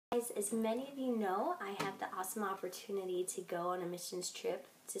guys, as many of you know, I have the awesome opportunity to go on a missions trip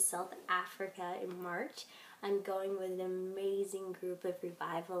to South Africa in March. I'm going with an amazing group of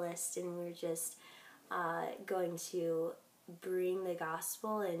revivalists, and we're just going to bring the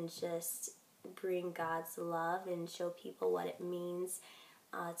gospel and just bring God's love and show people what it means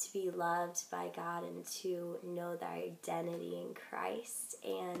to be loved by God and to know their identity in Christ.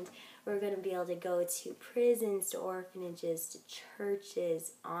 And we're going to be able to go to prisons, to orphanages, to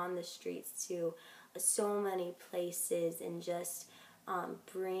churches, on the streets, to so many places, and just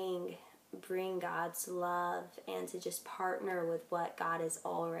bring God's love and to just partner with what God is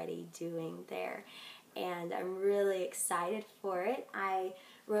already doing there. And I'm really excited for it. I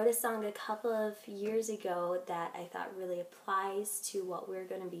wrote a song a couple of years ago that I thought really applies to what we're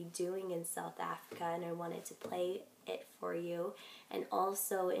going to be doing in South Africa, and I wanted to play it for you and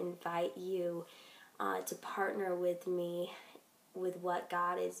also invite you to partner with me with what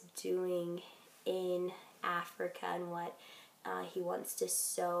God is doing in Africa and what He wants to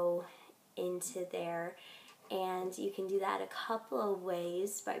sow into there. And you can do that a couple of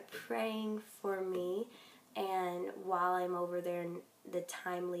ways: by praying for me and while I'm over there in the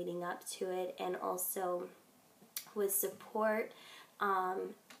time leading up to it, and also with support.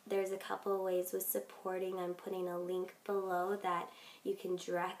 There's a couple of ways with supporting. I'm putting a link below that you can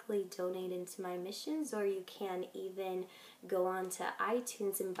directly donate into my missions, or you can even go on to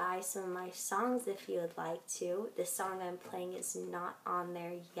iTunes and buy some of my songs if you would like to. The song I'm playing is not on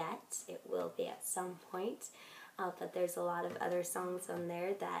there yet. It will be at some point. But there's a lot of other songs on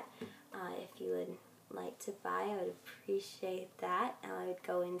there that if you would like to buy, I would appreciate that. I would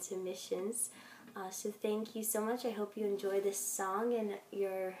go into missions. So thank you so much. I hope you enjoy this song, and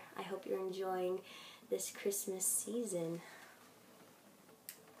I hope you're enjoying this Christmas season.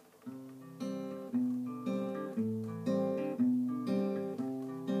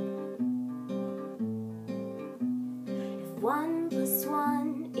 If 1 +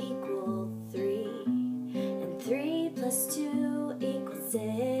 1 = 3, and 3 + 2 =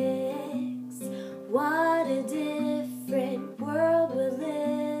 6, what a different world we're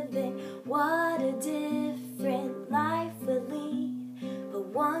living. What a different life we lead. But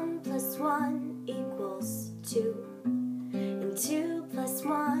 1 + 1 = 2, and 2 +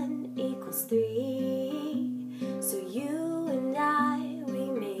 1 = 3. So you and I, we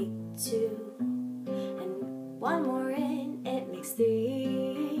make 2, and one more in, it makes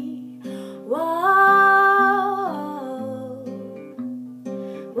 3. Whoa,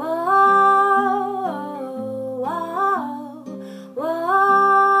 whoa.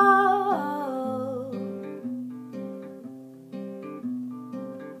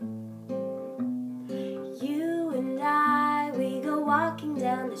 Walking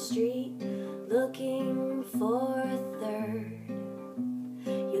down the street, looking for a third.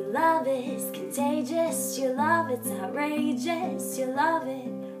 Your love is contagious, your love it's outrageous, your love it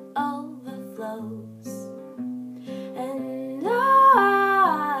overflows. And I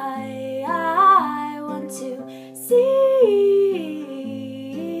want to see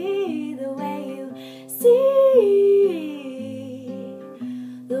the way you see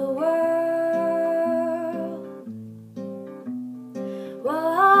the world.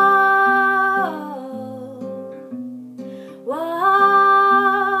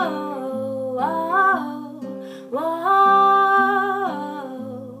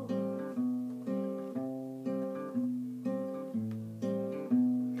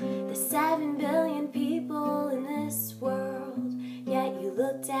 There's 7 billion people in this world, yet you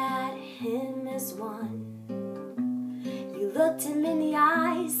looked at him as one. You looked him in the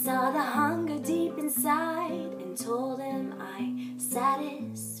eyes, saw the hunger deep inside, and told him, I'm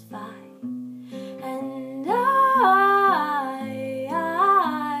satisfied. And I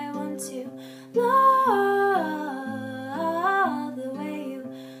want to love the way you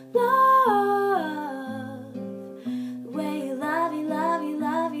love, the way you love, you love, you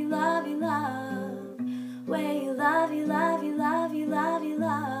love, you love, you love, the way you love, you love, you love, you love, you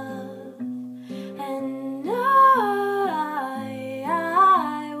love. And I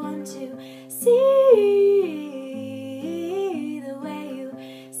want to see the way you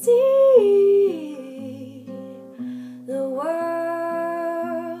see the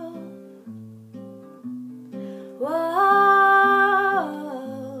world. Whoa,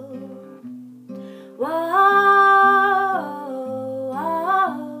 whoa,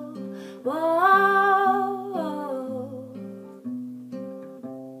 whoa, whoa.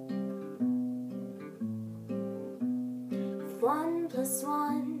 If 1 +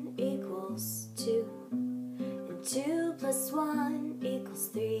 1 = 2, and 2 + 1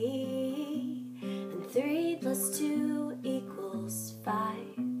 = 3, and 3 + 2 =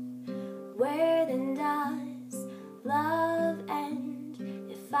 5, Where then does love end?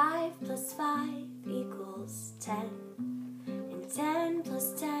 If 5 plus 5 equals 10, and 10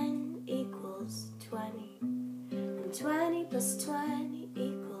 plus 10 equals 20, and 20 plus 20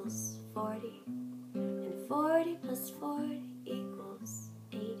 equals 40, and 40 plus 40 equals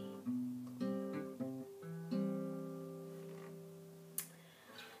 80.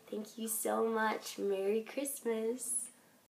 Thank you so much. Merry Christmas.